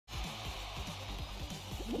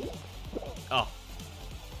Oh.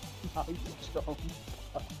 Now you jump.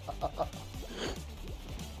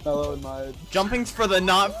 Hello, my. Jumping's for the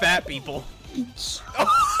not fat people.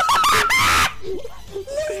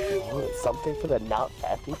 Something for the not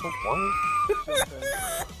fat people? What?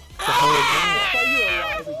 I thought you were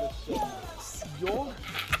allowed to just say you're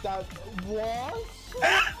that what?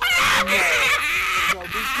 No,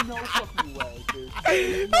 there's no fucking way, dude.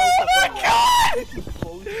 There's no Oh my fucking god! way. This is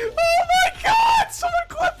bullshit. Oh my god! Someone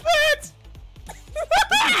clip that!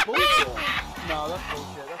 This is bullshit. No, that's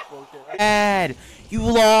bullshit. That's bullshit. Ed, you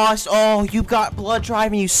lost. Oh, you got blood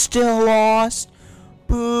drive and you still lost.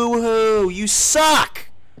 Boo-hoo! You suck!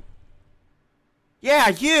 Yeah,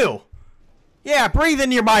 you! Yeah, breathe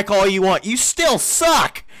into your mic all you want. You still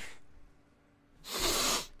suck!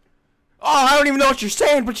 Oh, I don't even know what you're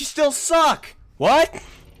saying, but you still suck! What?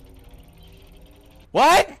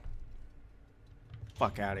 What?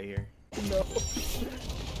 Fuck out of here. No.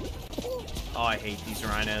 Oh, I hate these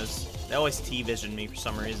rhinos. They always T-vision me for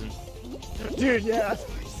some reason. Dude, yeah, I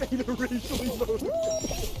say the racially motivated.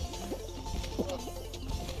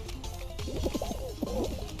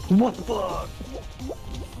 What the fuck?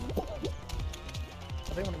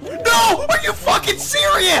 No! Are you fucking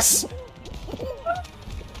serious?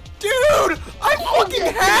 Dude! I fucking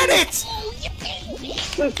had it!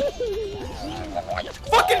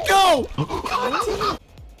 Fucking go!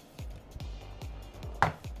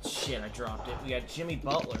 Shit, I dropped it. We got Jimmy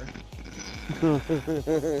Butler. You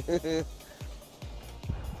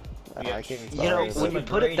know, when you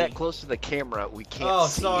put it that close to the camera, we can't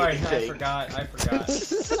see anything. I forgot.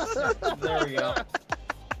 There we go.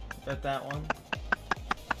 That one?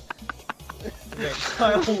 Yeah,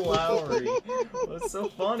 Kyle Lowry. What's so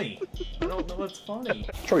funny? I don't know what's funny.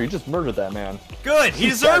 Troy, you just murdered that man. Good, he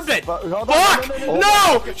deserved it! Fuck!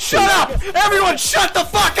 No! Shut up! Everyone shut the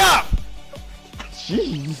fuck up!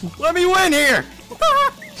 Jeez. Let me win here!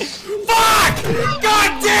 Fuck!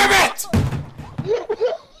 God damn it!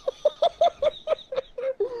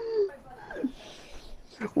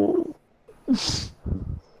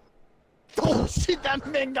 Oh shit, that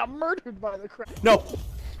man got murdered by the crowd. No!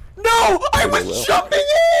 No! I was jumping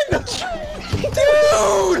in!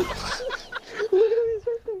 Dude!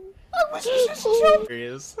 I was just jumping. There he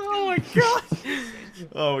is. Oh my god!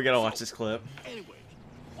 Oh, we gotta watch this clip.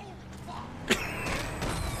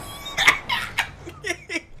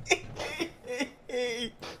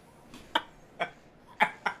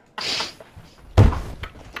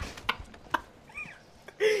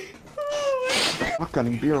 Fuck, got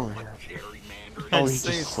him beer over here. Oh, he he's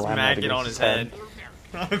just smack it on his head.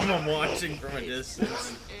 head. I'm watching from a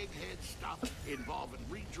distance.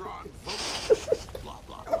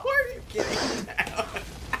 Why are you getting down?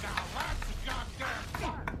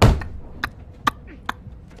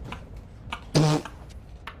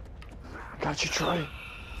 Got you, Troy.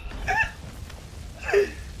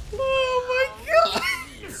 Oh my god!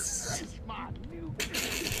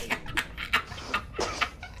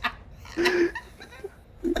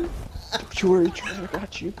 Don't you worry, Troy, I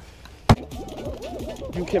got you.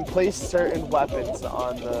 You can place certain weapons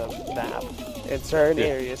on the map in certain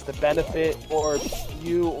areas to benefit or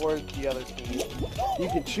you or the other team. You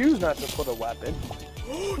can choose not to put a weapon.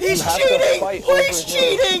 He's cheating! He's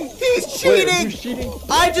cheating! He's cheating! Who's cheating?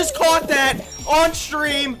 I just caught that on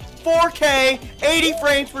stream, 4K, 80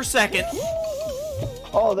 frames per second.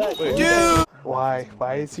 Oh, that Dude! Why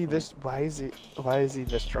is he this? Why is he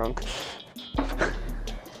this drunk?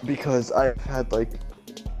 Because I've had like,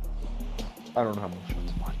 I don't know how much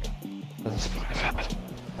it's like. I've had.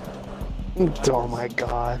 Oh my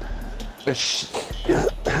god. You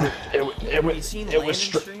seen it was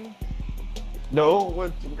stream? No,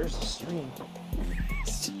 where's the stream?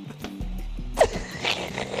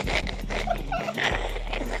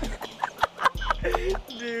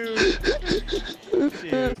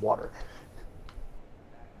 Dude. Water.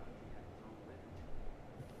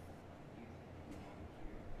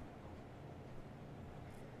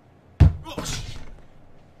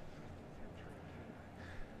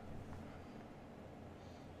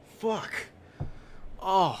 Fuck.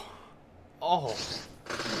 Oh.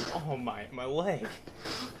 My leg.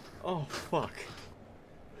 Oh, fuck.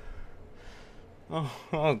 Oh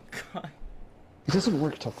god. It doesn't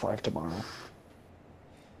work till 5 tomorrow.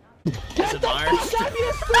 Get the fuck out of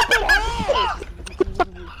your stupid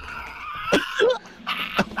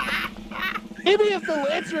Maybe if the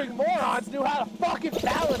answering morons knew how to fucking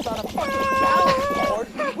balance on a fucking balance board,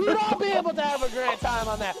 we'd all be able to have a great time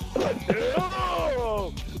on that.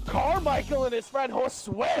 No! Carmichael and his friend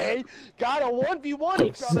Josue got a 1v1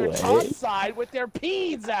 each other topside with their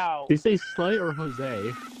peas out. Did you say Slight or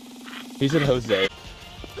Jose? He said Jose.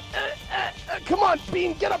 Come on,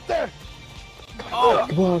 Bean, get up there! Oh!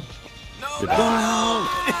 Come on. No!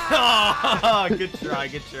 Oh, good try,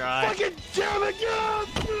 good try. Fucking jam again!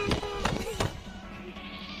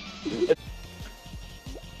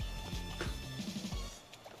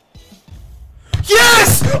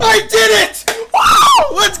 Yes! I did it!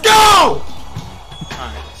 Wow! Let's go!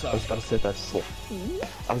 I was about to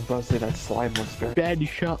say that slime was very. Ben,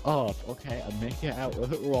 shut up. Okay, I make it out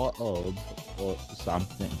with it raw or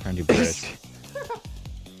something. Trying to be British.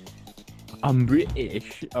 I'm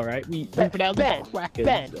British, alright? We pronounce crackers.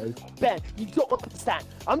 Ben, you don't understand.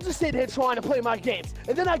 I'm just sitting here trying to play my games,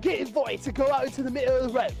 and then I get invited to go out into the middle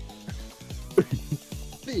of the road.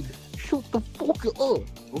 Ben, shut the fuck up,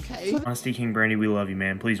 okay? Honesty King Brandy, we love you,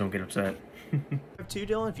 man. Please don't get upset. Have two,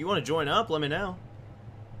 Dylan. If you want to join up, let me know.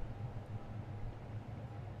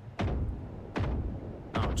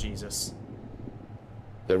 Oh, Jesus.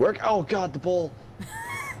 Did it work? Oh god, the ball.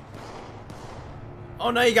 Oh,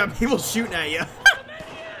 now you got people shooting at you.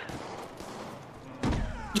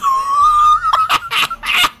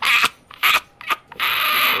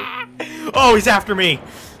 Oh, he's after me.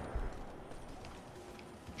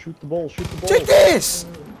 Shoot the ball, shoot the ball. Take this!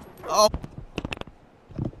 Oh.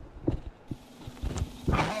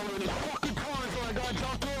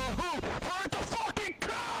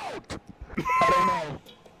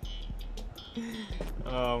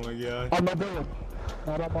 Oh my god. I'm a villain,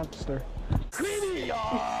 not a monster. Creamy!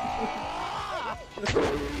 Fuck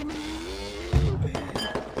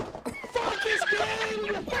this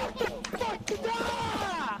game! Fuck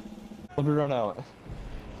Let me run out.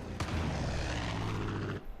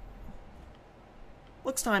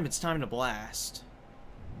 Looks time, it's time to blast.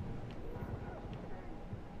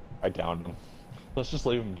 I downed him. Let's just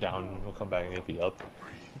leave him down and he'll come back and he'll be up.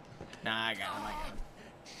 Nah, I got him, I got him.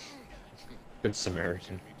 Good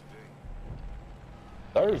Samaritan.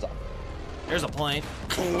 There's a plane.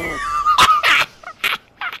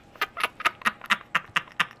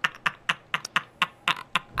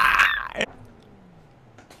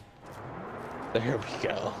 There we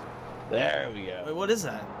go. There we go. Wait, what is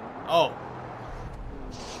that? Oh.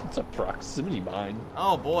 It's a proximity mine.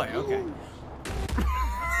 Oh boy, okay.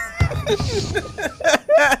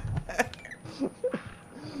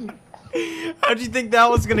 How'd you think that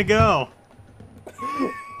was gonna go?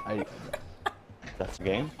 That's the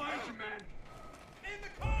game.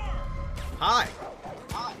 Hi.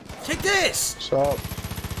 Take this! Stop.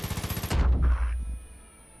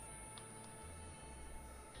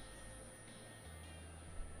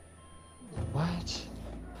 What?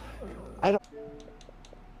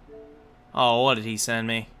 Oh, what did he send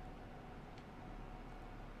me?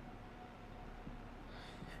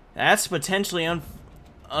 That's potentially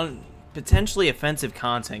potentially offensive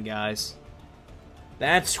content, guys.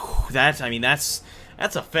 That's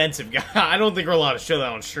offensive, guy. I don't think we're allowed to show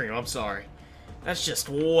that on stream. I'm sorry. That's just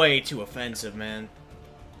way too offensive, man.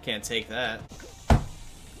 Can't take that.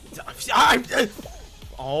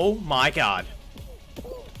 Oh my god.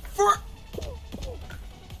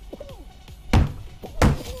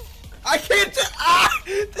 I can't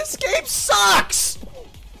this game sucks!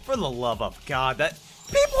 For the love of God, that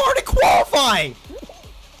people aren't qualifying!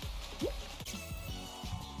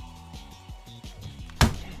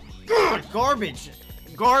 God, garbage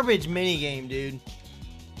minigame, dude.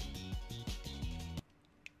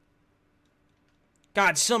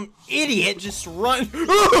 God, some idiot just runs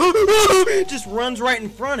right in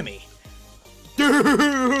front of me.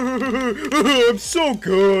 I'm so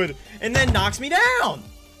good, and then knocks me down.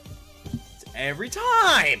 It's every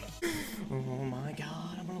time. Oh my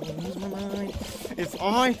God, I'm gonna lose my mind. If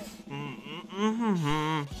I,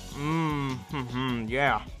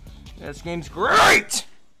 yeah, this game's great.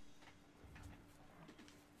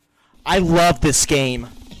 I love this game.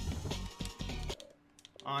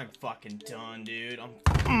 I'm fucking done, dude.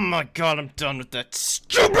 Oh my God, I'm done with that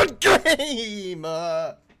stupid game.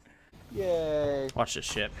 Yay. Watch this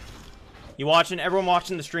shit. You watching? Everyone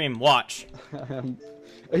watching the stream, watch.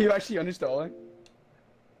 Are you actually uninstalling?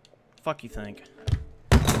 Fuck you think.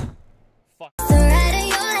 The ride of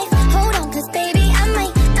your life, hold on, 'cause baby